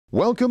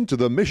Welcome to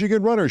the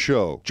Michigan Runner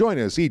Show. Join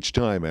us each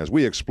time as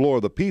we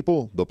explore the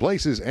people, the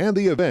places, and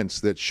the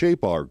events that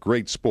shape our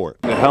great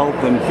sport. The Health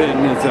and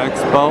Fitness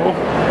Expo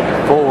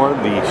for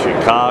the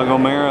Chicago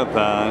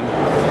Marathon,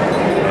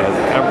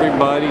 as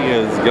everybody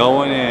is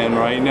going in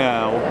right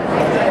now,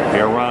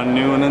 here around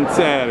noon on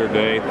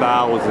Saturday,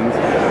 thousands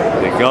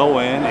to go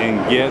in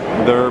and get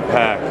their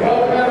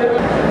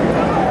packet.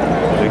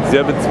 The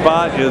exhibit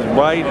spot is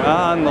right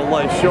on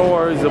the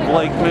shores of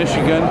Lake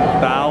Michigan.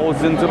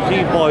 Thousands of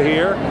people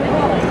here.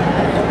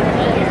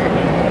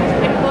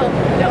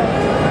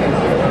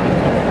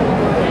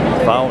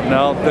 Fountain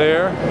out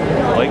there,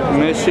 Lake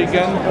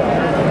Michigan.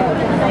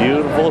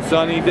 Beautiful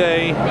sunny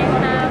day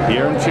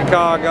here in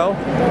Chicago.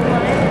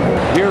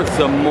 Here's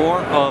some more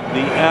of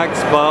the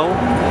expo.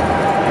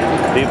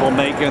 People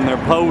making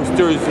their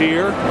posters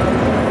here.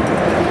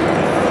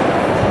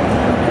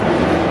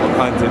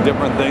 Kinds of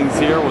different things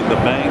here with the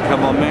Bank of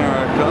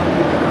America.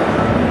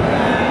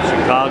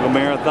 Chicago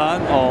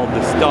Marathon, all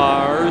the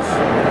stars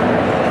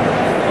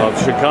of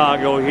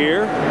Chicago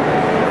here.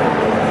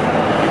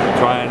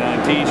 Trying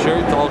on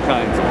t-shirts, all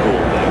kinds of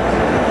cool things.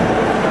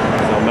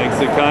 So it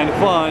makes it kind of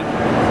fun.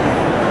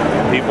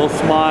 People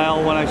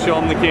smile when I show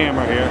them the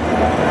camera here.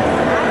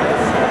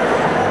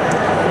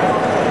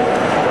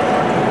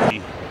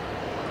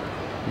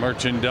 The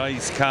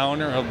merchandise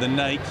counter of the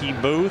Nike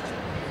booth.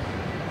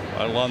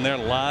 Right along there,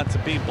 lots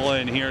of people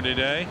in here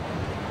today.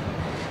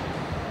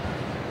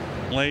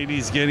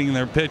 Ladies getting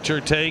their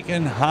picture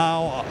taken.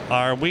 How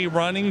are we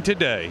running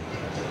today?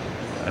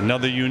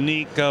 Another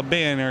unique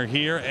banner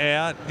here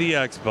at the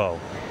Expo.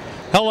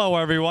 Hello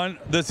everyone,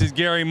 this is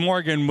Gary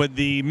Morgan with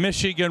the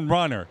Michigan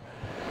Runner.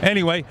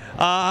 Anyway,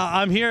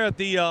 I'm here at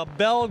the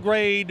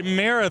Belgrade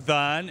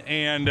Marathon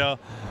and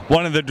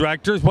one of the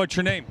directors. What's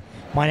your name?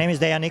 My name is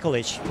Dejan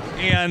Nikolic.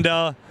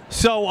 And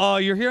so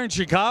you're here in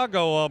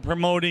Chicago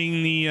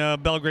promoting the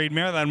Belgrade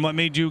Marathon. What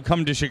made you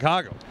come to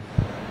Chicago?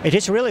 It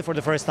is really for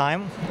the first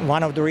time.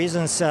 One of the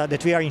reasons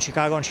that we are in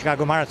Chicago on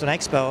Chicago Marathon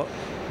Expo,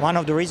 one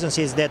of the reasons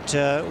is that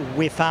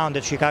we found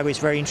that Chicago is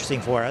very interesting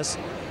for us.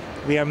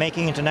 We are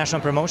making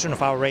international promotion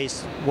of our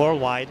race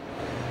worldwide.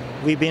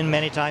 We've been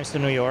many times to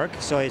New York,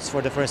 so it's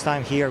for the first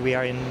time here we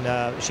are in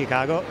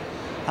Chicago.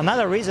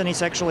 Another reason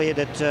is actually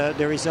that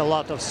there is a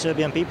lot of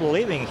Serbian people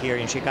living here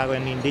in Chicago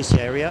and in this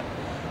area.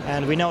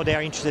 And we know they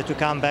are interested to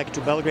come back to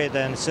Belgrade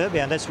and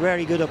Serbia, and that's a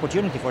very good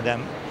opportunity for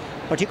them,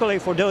 particularly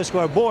for those who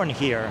are born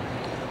here.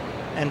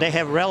 And they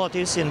have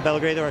relatives in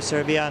Belgrade or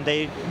Serbia, and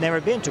they've never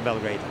been to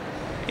Belgrade.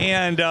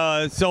 And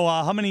so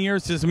how many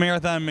years has the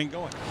marathon been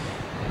going?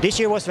 This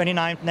year was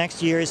 29th.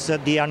 Next year is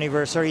the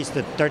anniversary, is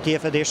the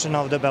 30th edition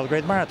of the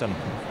Belgrade Marathon.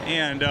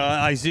 And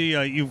I see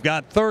you've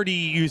got 30,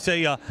 you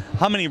say,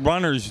 how many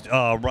runners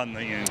run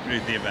the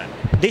event?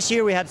 This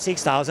year we had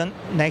 6,000.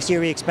 Next year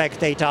we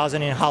expect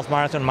 8,000 in half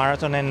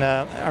marathon, and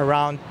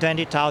around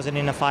 20,000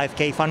 in a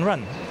 5K fun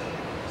run.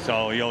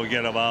 So you'll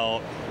get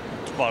about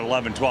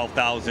 11,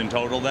 12,000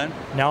 total then?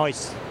 No,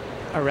 it's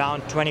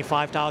around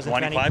 25,000,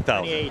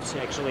 28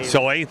 actually.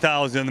 So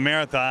 8,000 in the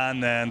marathon,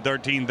 then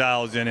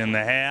 13,000 in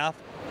the half?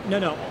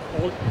 No,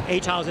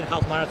 8,000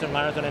 half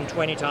marathon, and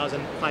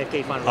 20,000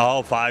 5K fun run.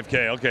 Oh,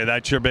 5K, okay,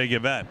 that's your big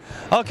event.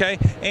 Okay,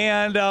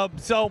 and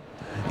so,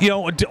 you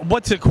know,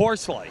 what's the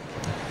course like?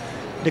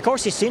 The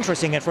course is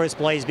interesting at first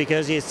place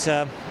because it's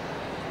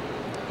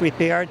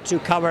prepared to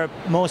cover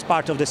most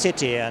part of the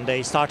city, and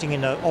they starting in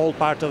the old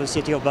part of the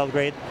city of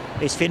Belgrade.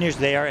 It's finished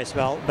there as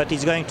well, but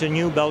it's going to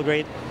New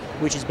Belgrade,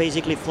 which is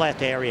basically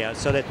flat area.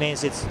 So that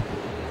means it's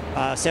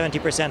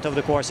 70% of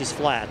the course is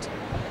flat.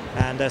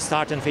 And the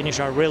start and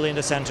finish are really in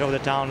the center of the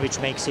town, which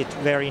makes it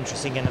very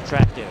interesting and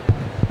attractive.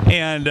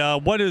 And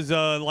what is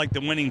like the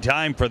winning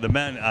time for the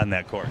men on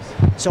that course?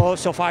 So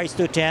far it's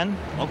 2:10.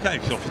 Okay,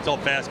 so it's a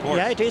fast course.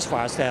 Yeah, it is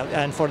fast,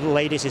 and for the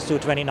ladies it's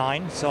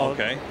 2:29. So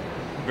okay,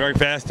 very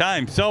fast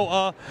time.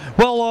 So,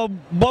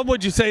 what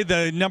would you say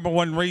the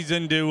 #1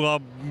 reason to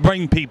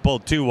bring people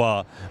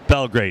to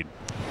Belgrade?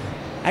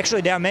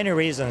 Actually, there are many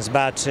reasons,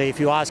 but if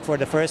you ask for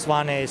the first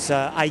one is,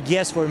 I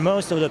guess for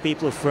most of the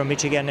people from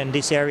Michigan in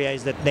this area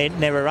is that they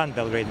never run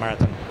Belgrade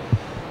Marathon.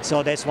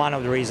 So that's one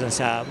of the reasons.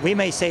 We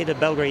may say that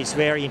Belgrade is a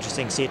very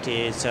interesting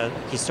city. It's a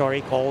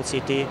historic old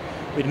city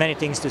with many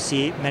things to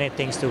see, many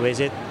things to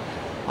visit.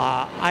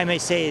 I may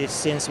say,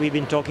 since we've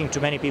been talking to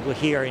many people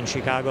here in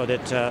Chicago,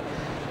 that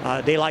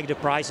they like the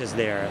prices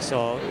there.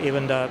 So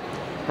even the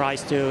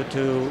price to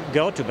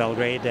go to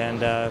Belgrade and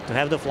to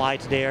have the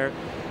flight there,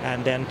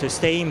 and then to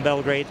stay in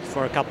Belgrade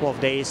for a couple of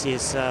days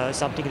is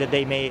something that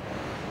they may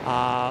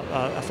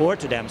afford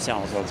to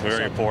themselves. So it's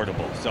very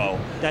affordable. So,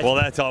 well,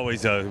 that's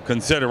always a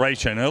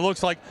consideration. It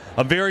looks like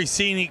a very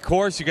scenic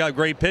course. You got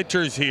great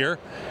pictures here,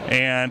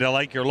 and I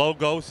like your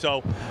logo.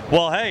 So,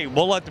 well, hey,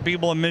 we'll let the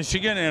people in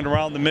Michigan and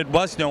around the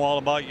Midwest know all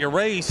about your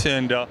race,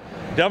 and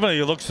definitely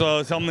it looks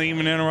something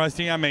even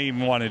interesting I may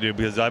even want to do,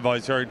 because I've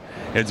always heard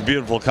it's a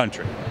beautiful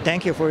country.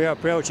 Thank you for your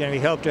approach, and we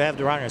hope to have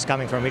the runners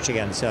coming from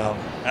Michigan. So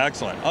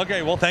excellent.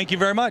 Okay, well, thank you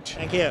very much.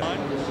 Thank you. 1,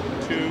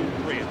 2,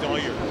 3. It's all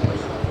yours.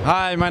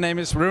 Hi, my name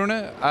is Rune.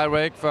 I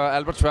work for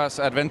Albatross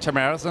Adventure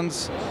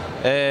Marathons.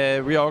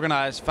 We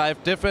organize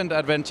 5 different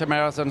adventure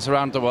marathons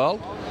around the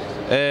world.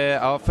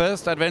 Our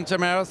first adventure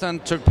marathon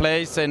took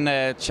place in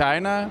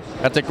China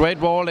at the Great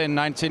Wall in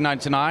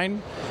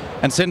 1999.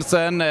 And since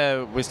then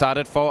we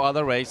started 4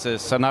 other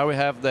races. So now we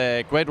have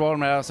the Great Wall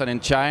Marathon in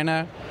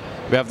China,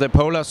 we have the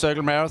Polar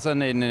Circle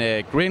Marathon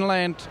in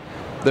Greenland,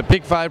 the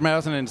Big 5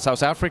 Marathon in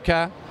South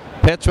Africa,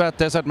 Petra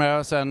Desert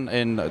Marathon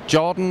in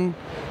Jordan,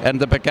 and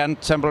the Bagan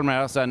Temple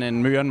Marathon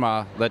in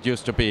Myanmar that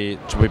used to be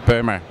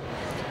Burma.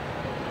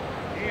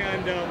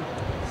 And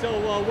so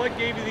what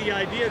gave you the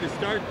idea to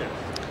start this?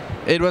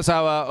 It was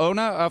our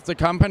owner of the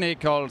company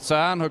called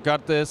Søren who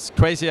got this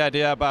crazy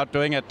idea about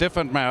doing a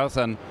different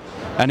marathon.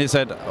 And he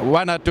said,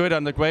 why not do it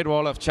on the Great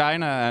Wall of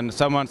China? And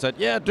someone said,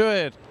 yeah, do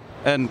it.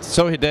 And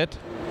so he did.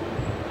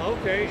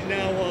 Okay,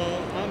 now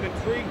I'm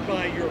intrigued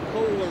by your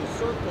Polar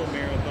Circle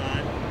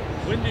Marathon.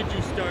 When did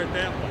you start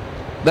that one?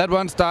 That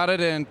one started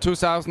in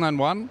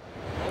 2001.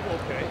 Oh,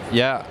 okay.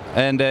 Yeah,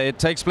 and it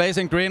takes place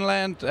in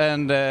Greenland,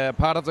 and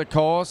part of the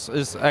course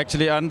is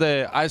actually on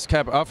the ice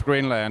cap of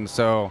Greenland.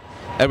 So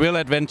a real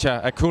adventure,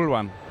 a cool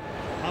one.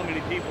 How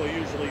many people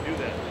usually do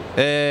that?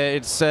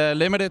 It's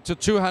limited to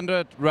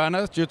 200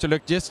 runners due to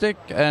logistic,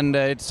 and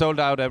it's sold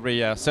out every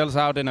year. Sells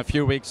out in a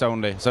few weeks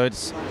only, so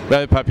it's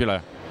very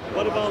popular.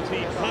 What about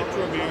the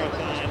Petra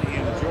Marathon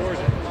in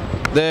Jordan?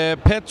 The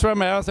Petra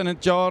Marathon in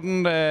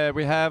Jordan,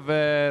 we have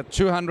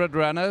 200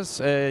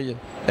 runners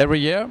every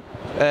year.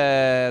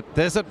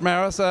 Desert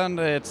Marathon,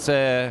 it's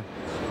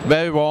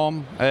very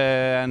warm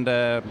and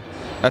a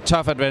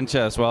tough adventure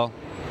as well.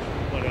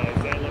 But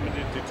is that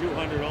limited to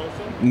 200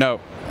 also?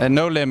 No,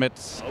 no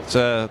limits, okay.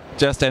 So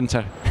just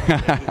enter. Is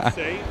it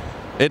safe?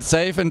 It's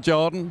safe in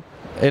Jordan.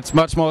 It's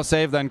much more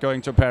safe than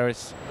going to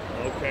Paris.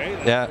 Okay,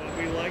 that's Yeah. what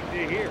we like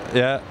to hear.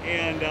 Yeah.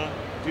 And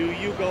do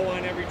you go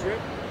on every trip?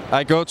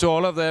 I go to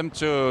all of them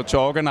to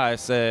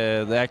organize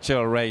the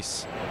actual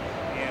race.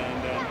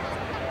 And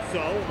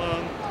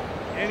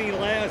any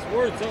last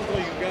words? Sounds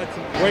like you've got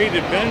some great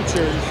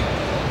adventures.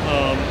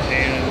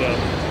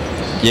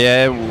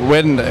 Yeah,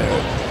 when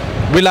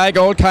we like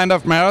all kind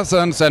of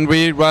marathons, and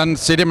we run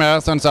city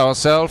marathons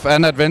ourselves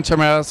and adventure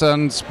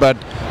marathons, but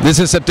this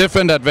is a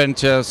different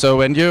adventure. So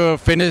when you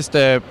finished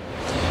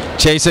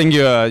chasing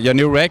your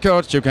new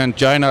records, you can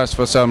join us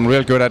for some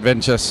real good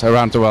adventures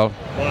around the world.